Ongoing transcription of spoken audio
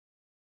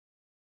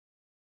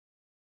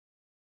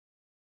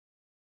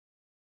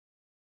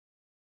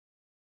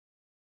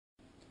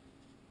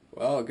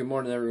Well, good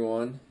morning,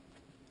 everyone.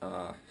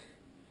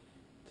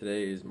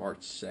 Today is March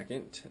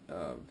 2nd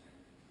of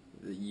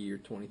the year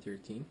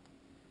 2013.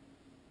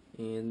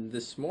 And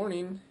this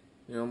morning,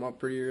 I'm up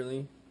pretty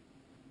early.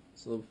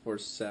 It's a little before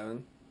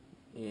 7.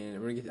 And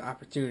I'm going to get the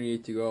opportunity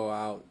to go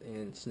out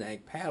and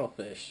snag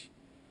paddlefish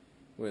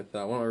with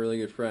one of my really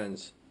good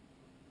friends.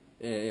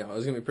 And, it's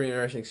going to be a pretty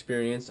interesting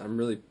experience. I'm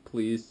really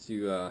pleased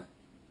to,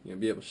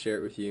 be able to share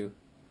it with you.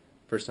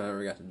 First time I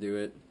ever got to do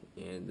it.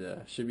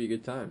 And should be a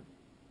good time.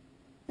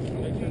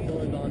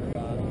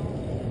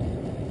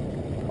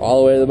 All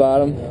the way to the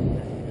bottom?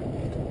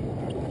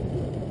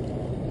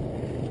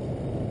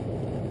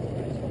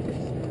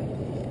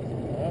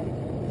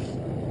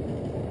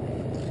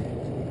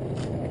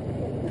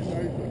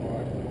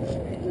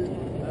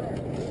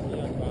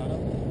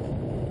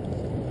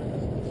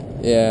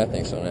 Yeah, I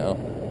think so now.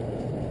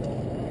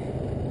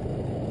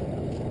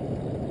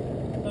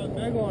 There's a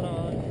big one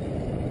on.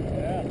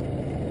 Yeah.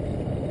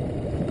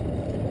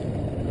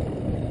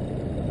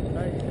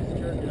 Now you just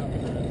jerk it up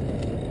there.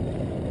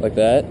 Like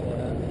that? Yeah.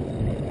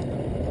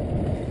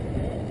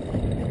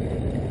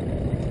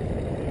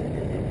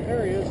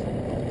 There he is.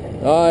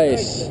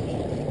 Nice.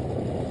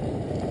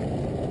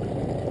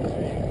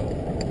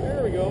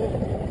 There we go.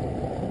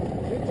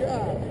 Good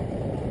job.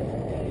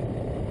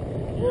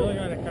 You really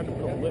gotta kind of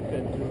put a lip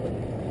into it.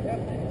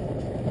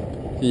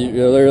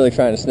 You're literally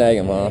trying to snag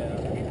him, huh? Yeah.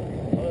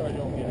 Otherwise, you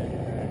don't get it.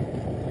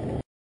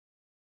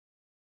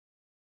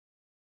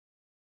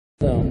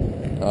 No.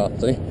 Oh,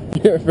 so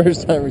you're a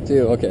first timer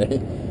too,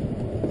 okay.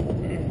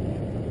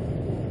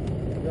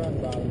 You're on the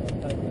bottom. I'm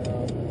tightening it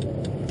up.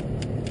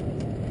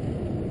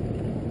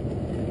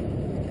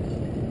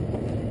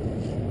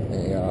 And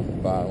you got off the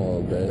bottom a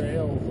little bit.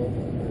 Trails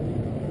over.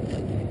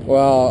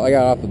 Well, I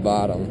got off the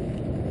bottom.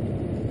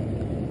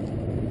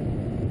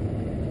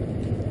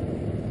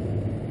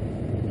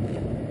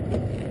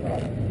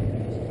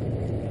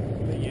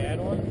 You had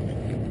one?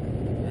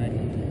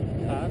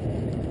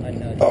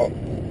 Oh.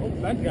 Oh,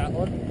 Ben got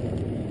one.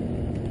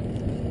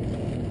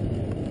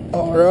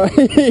 All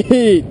right.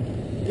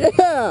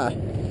 Yeah.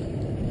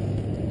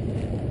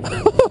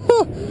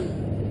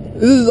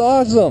 This is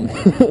awesome.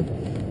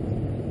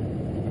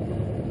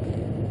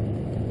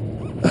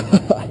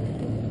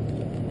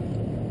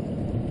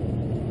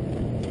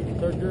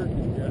 Start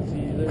jerking,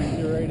 Jesse.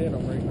 They're right in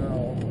them right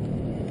now.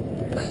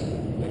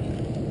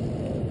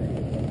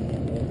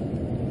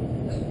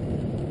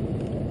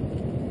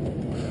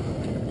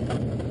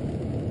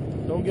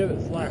 Don't give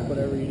it slack,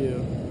 whatever you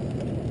do.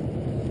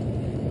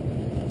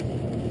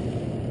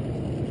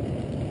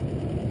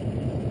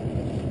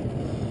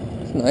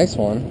 It's a nice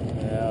one.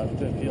 Yeah, it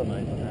didn't feel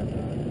nice on that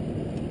time.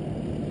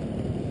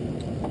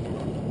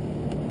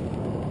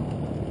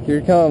 Here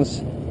it comes.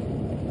 Hey,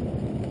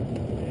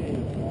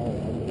 it's small.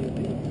 It's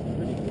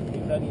pretty good.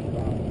 He's on his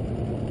bottom.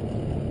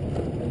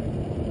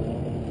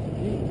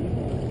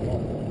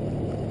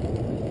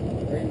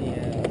 Right in the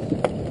ass.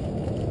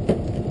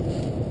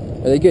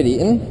 Are they good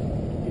eating?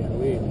 Yeah,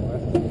 we ate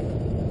one.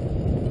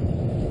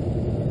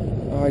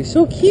 Oh, he's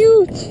so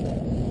cute.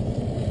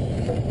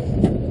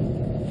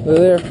 Look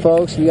there,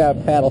 folks. We got a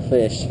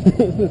paddlefish.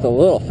 It's a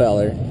little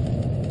feller.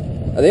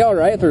 Are they all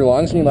right with their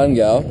lungs when you let them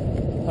go?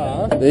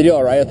 Huh? They do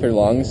all right with their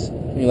lungs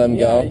when you let them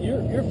go?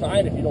 You're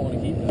fine if you don't want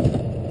to keep him. If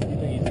you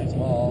think he's too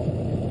small.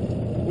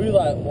 We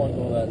let one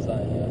go that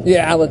side, yeah.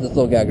 Yeah, I'll let this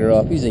little guy grow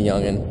up. He's a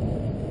youngin'.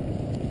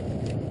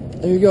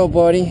 There you go,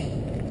 buddy.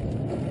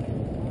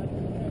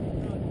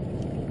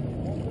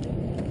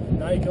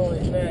 Now you can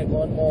only snag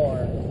one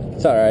more.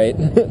 It's all right.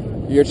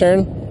 Your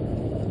turn?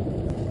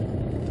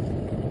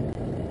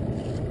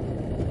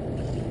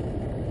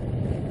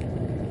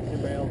 Your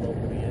bail's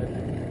open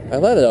again. I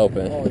let it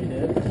open. Oh, you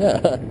did?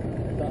 Yeah.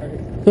 Sorry.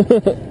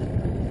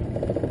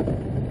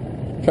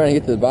 Trying to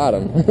get to the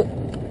bottom.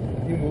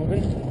 You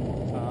moving?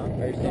 Huh?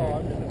 Are you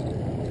still?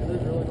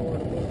 There's really nowhere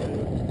to move to.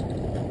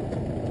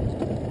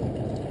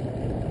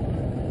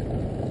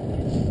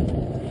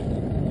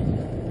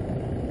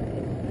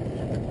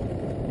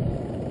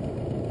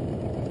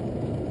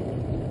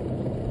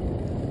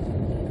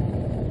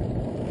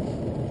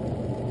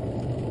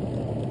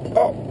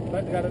 Oh.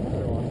 I've got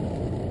another one.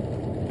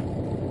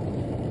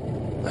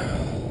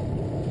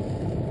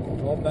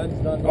 Well, Ben's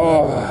done.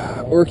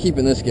 Oh, we're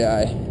keeping this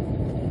guy.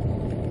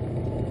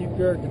 Keep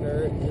jerking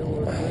her. You're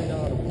right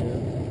out of here.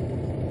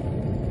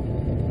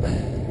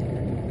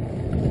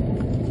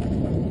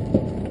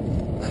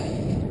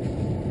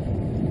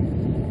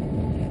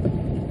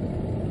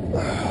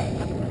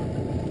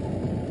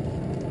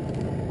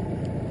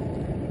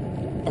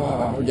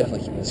 Oh, we're definitely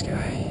keeping this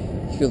guy.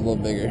 He feels a little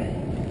bigger.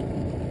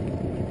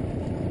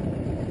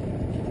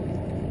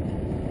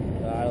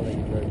 I don't think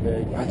he's very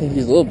big. I think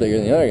he's a little bigger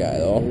than the other guy,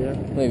 though. Yeah.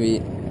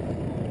 Maybe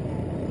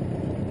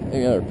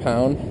another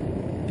pound.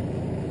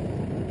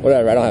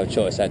 Whatever, I don't have a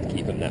choice. I have to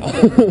keep him now.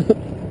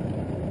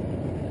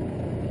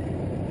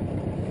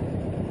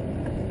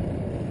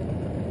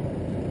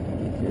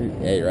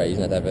 Yeah, you're right. He's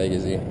not that big,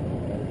 is he?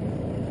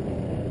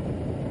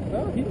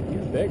 No, he's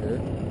bigger.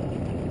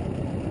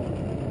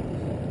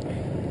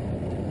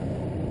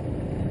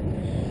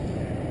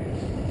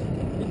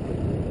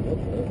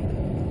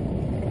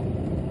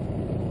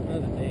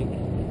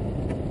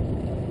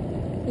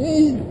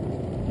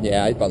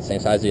 Yeah, he's about the same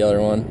size as the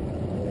other one.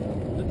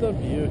 It's up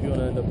to you if you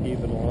want to end up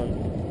keeping one.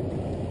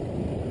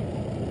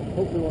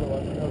 Hopefully one of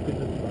us will get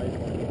this nice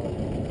one.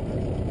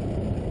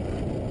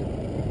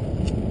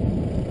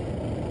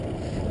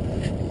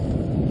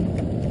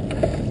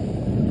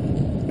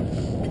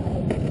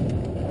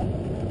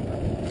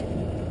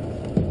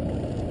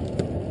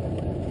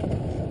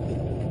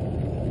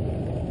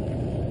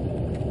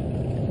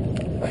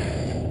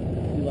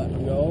 You let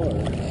him go, or?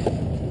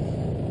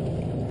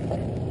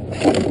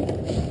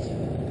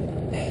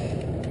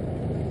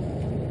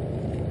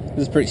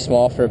 This is pretty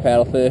small for a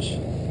paddlefish.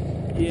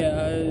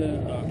 Yeah,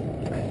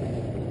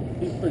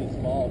 he's pretty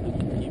small, but you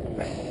can keep him.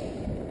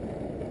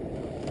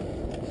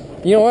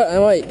 You know what? I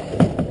might.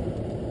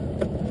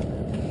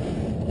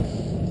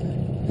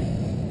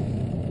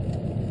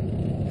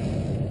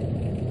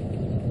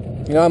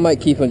 You know, I might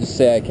keep him. Just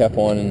say I kept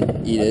one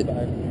and eat it.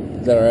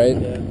 Is that alright?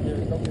 Yeah, here,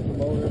 come get the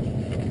motor.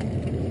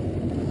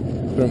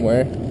 Put him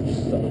where?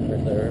 Just something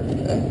right there.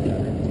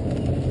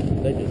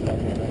 They just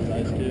fucking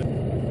nice too.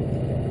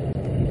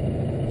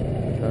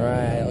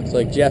 Alright, looks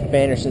like Jeff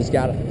Banderson's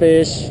got a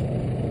fish.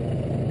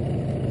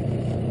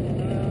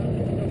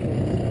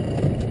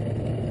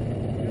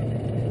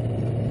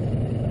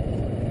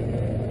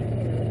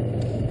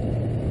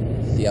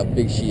 See how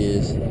big she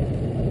is.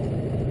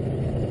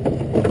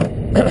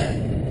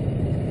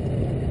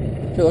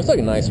 Sure, looks like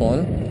a nice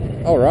one.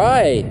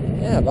 Alright!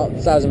 Yeah, about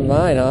the size of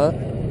mine, huh?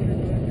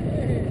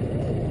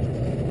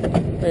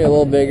 Maybe a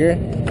little bigger.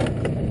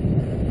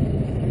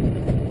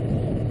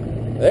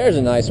 There's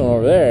a nice one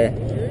over there.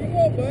 There you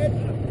go, bud.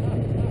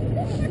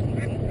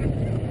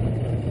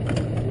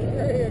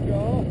 There you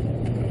go.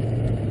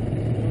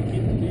 You want to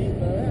keep the beef,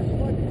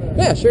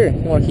 Yeah, sure. You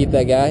want to keep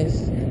that,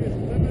 guys?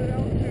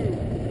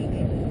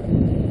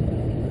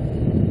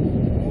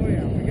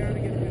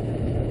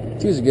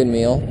 Two's a good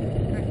meal.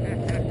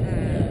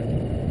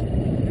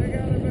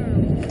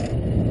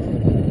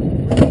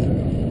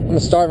 I'm a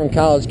starving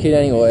college kid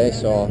anyway,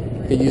 so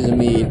could use a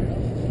meat.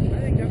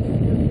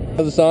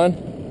 How's this on?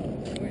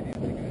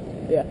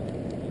 Yeah.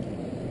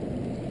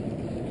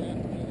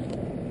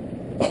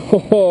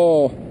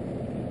 Oh.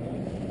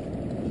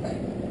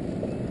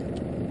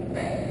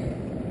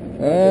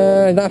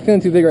 Not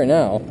feeling too big right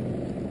now.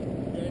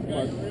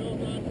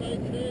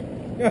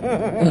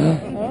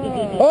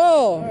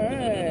 Oh!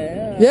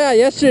 Yeah,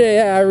 yesterday,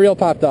 yeah, our reel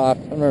popped off.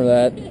 I remember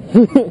that.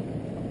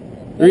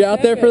 Were you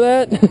out there for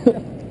that?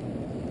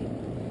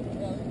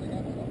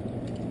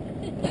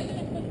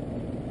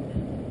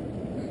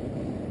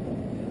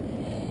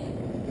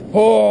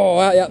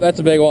 Oh, yeah, that's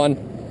a big one.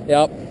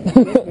 Yep.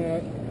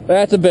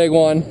 That's a big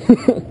one.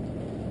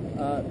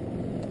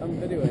 I'm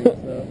videoing,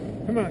 so.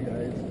 Come on,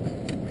 guys.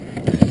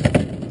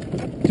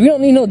 We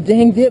don't need no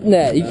dang dip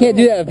net. You can't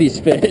do that with these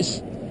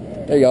fish.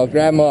 There you go,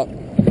 grab them up.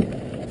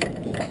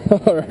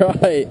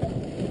 Alright.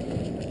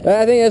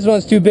 I think this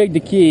one's too big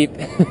to keep.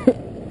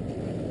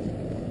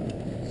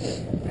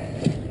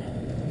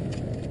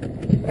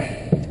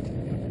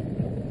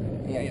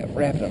 Yeah,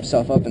 wrapping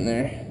himself up in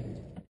there.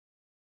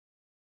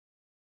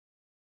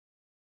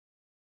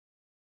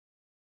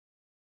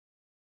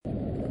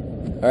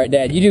 Alright,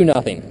 Dad, you do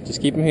nothing.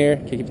 Just keep him here,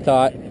 keep it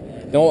taut.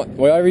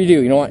 Whatever you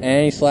do, you don't want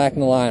any slack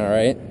in the line,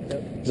 alright?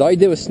 Because all you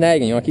did was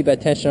snagging. You want to keep that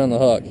tension on the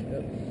hook.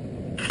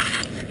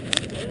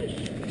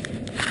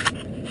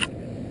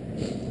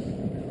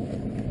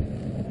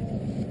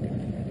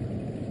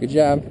 Good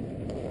job.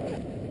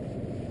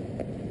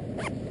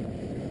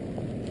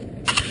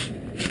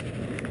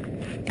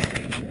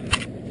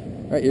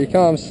 Alright, here he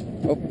comes.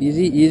 Oh,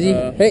 easy, easy.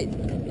 Hey,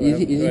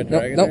 easy, easy.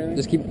 Nope,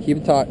 just keep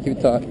it taut, keep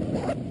it taut.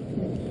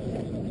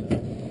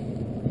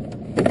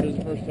 Here's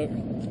the first hook.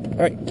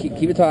 Alright,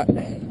 keep it taut.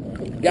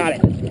 Got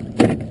it.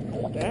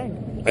 Dang.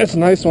 That's a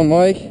nice one,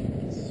 Mike.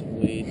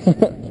 Sweet.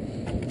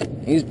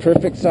 He's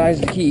perfect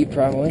size to keep,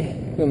 probably.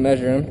 We'll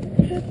measure him.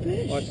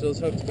 Watch those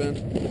hooks, Ben.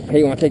 Hey,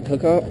 you want to take the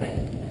hook out?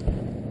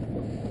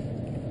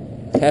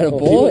 Had a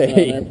boy.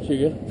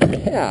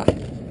 Yeah.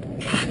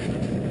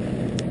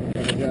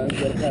 John's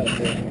got a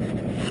paddlefish.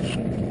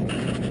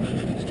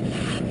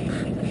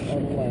 On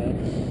the line.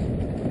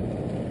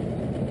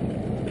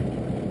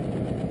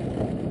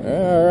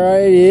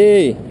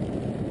 Alrighty.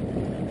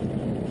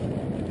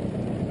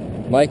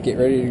 Mike, get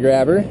ready to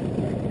grab her.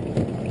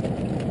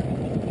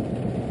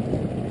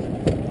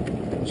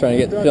 Trying to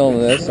get the film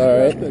of this,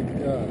 alright.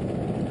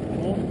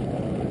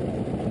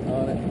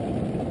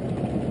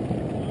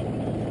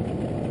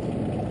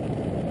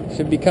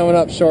 Should be coming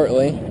up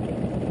shortly.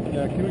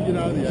 Yeah, can we get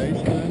out of the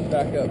ice, man?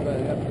 Back up,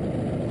 man.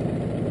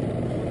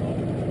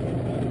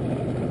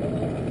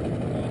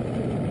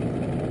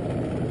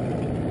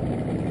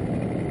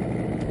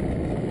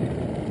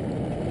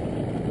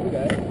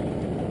 Okay.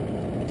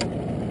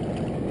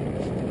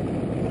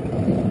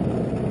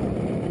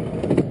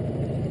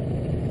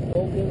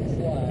 Don't get it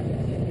slack.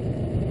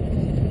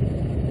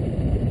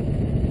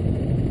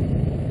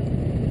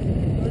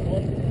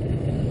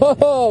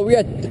 Oh, we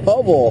got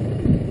double.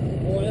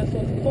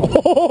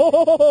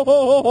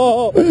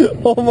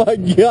 Oh my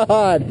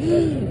God!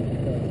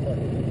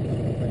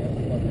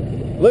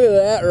 Look at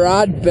that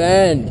rod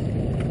bend.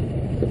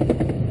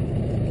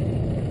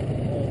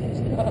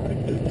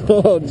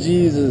 Oh,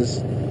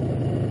 Jesus.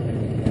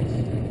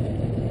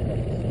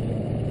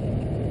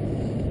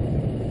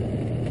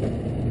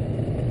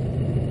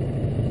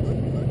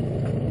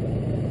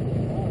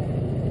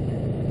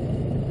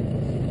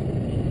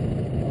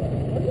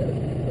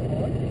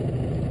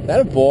 That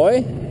a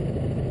boy?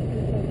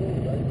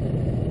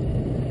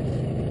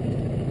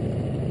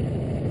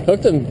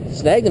 Hooked him,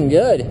 snagged him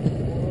good.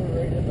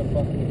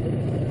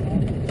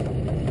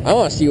 I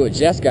want to see what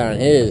Jeff's got on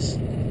his.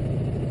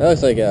 That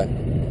looks like a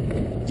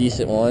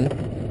decent one.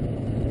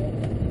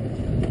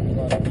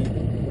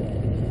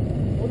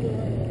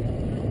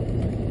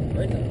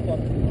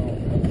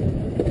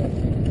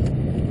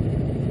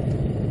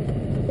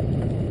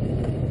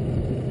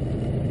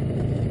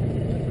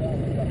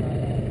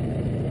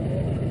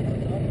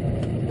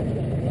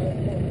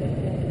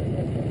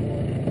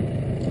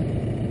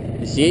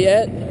 You see it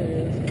yet?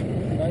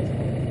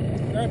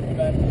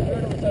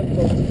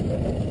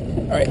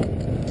 Alright.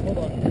 Hold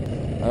on.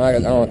 I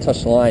don't want to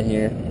touch the line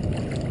here.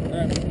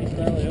 He's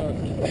barely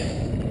hooked.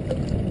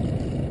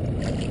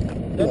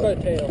 Right by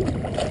the tail.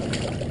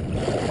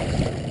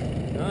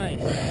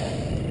 Nice.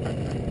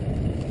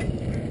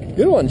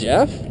 Good one,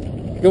 Jeff.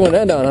 Good one to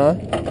end on, huh?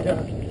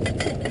 Yeah.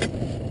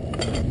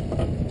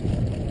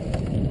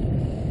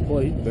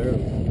 Boy, he's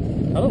barely.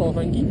 I don't know if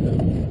I can keep him.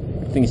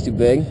 Think he's too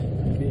big?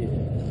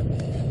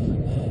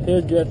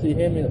 Here, Jesse,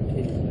 hand me that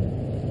case.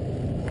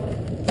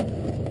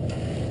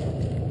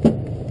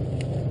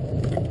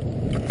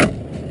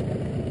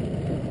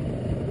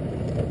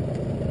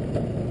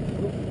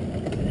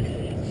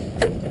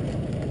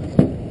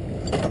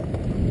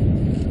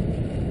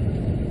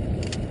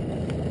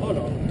 Oh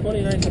no,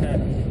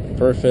 29.5.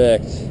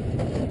 Perfect.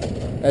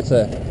 That's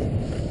a...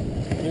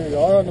 Here you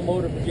are on the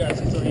motor for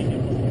Jesse, so he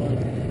can put one.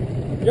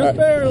 Just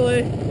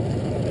barely.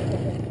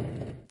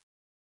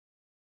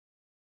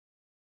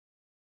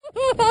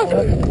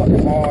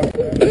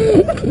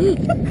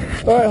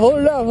 Alright, hold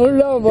it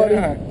down, buddy.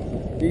 Yeah.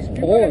 He's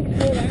pulling.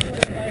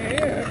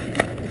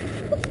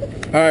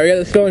 Alright, we got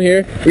this going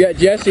here. We got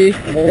Jesse,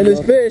 and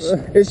this fish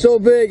is so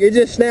big, it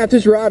just snapped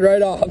his rod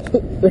right off.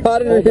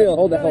 Rod and reel.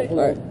 Hold that.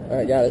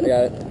 Alright, got it. You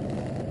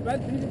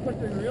need to put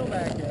the reel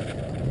back in.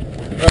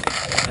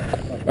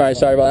 Alright,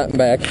 sorry about that. I'm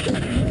back.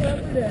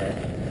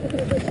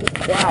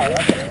 Wow,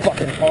 that's a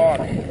fucking hog.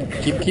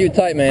 Keep it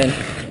tight, man.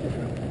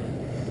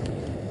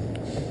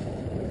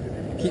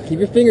 Keep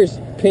your fingers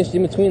pinched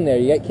in between there.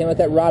 You can't let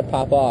that rod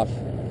pop off.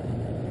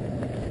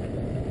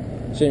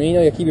 So you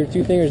know you keep your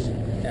two fingers.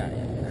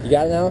 You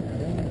got it now?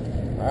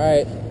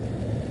 Alright.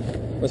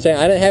 I'm saying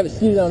I didn't have it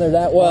seated on there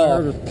that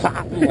well. Just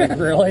pop. I'm like,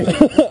 really?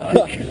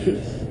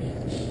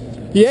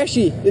 You can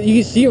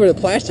see where the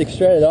plastic's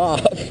shredded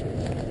off. I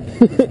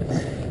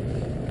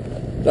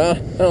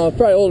don't know, it's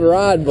probably an old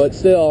rod, but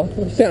still,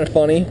 it's kind of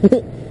funny.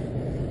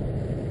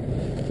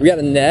 We got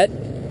a net?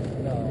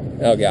 No.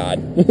 Oh,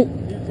 God. You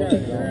gotta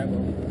grab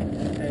him.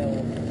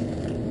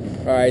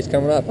 Alright, he's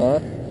coming up, huh?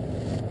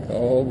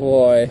 Oh,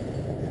 boy.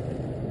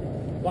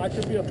 Watch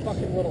it be a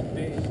fucking little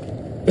fish.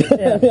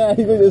 Yeah,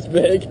 he's like this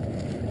big.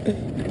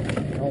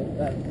 Oh,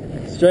 that.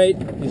 Straight.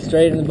 He's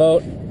straight in the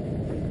boat.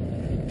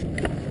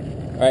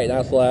 Alright, now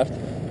it's left.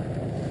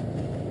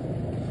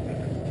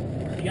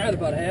 You got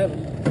about half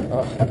him.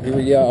 Oh, here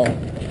we go.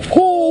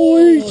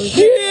 Holy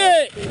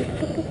shit!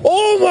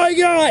 Oh my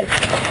God!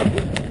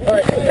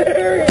 Alright.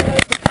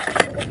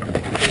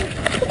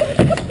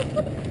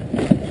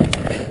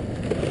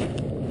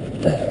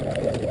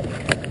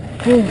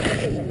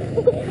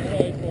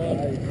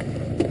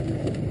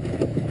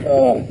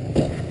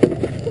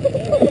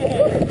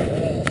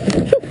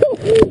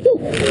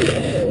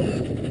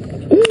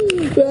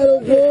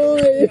 That'll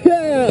boy,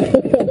 yeah!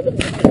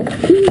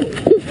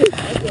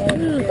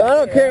 I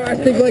don't care, I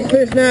think like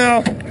fish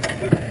now.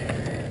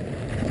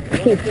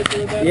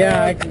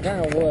 Yeah, I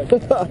kind of would. We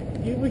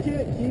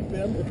can't keep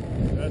him.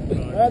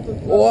 That's a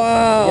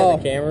Wow! You got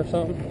a camera or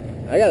something?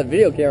 I got a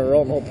video camera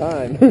rolling the whole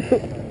time.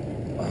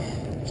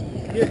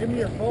 Here, give me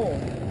your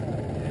phone.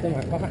 It's in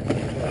my pocket.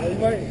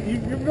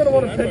 You're going to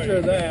want a picture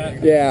of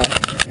that. Yeah.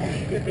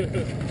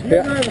 You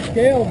don't have a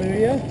scale, do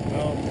you?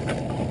 No.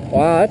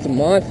 Wow, that's a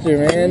monster,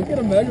 man. Get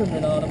a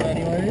measurement on him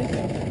anyways.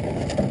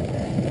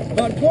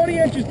 About 20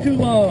 inches too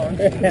long.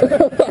 Dude.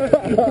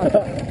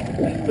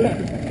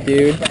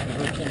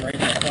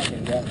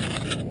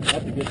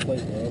 That's a good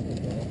place to open,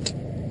 though.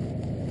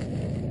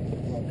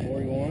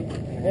 41.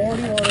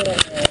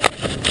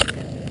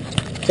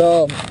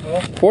 So,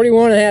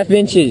 41 and a half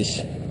inches.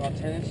 About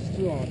 10 inches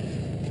too long.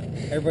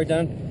 Everybody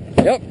done?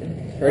 Yep.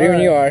 Ready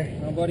when you are.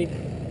 Now, buddy.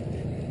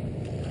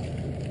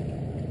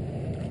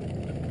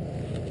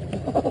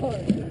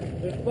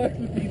 It fucks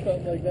with me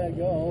something like that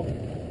go.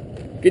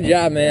 Good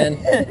job, man.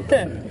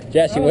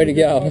 Jesse, way to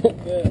go.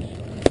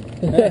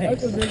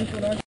 That's the biggest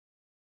one I've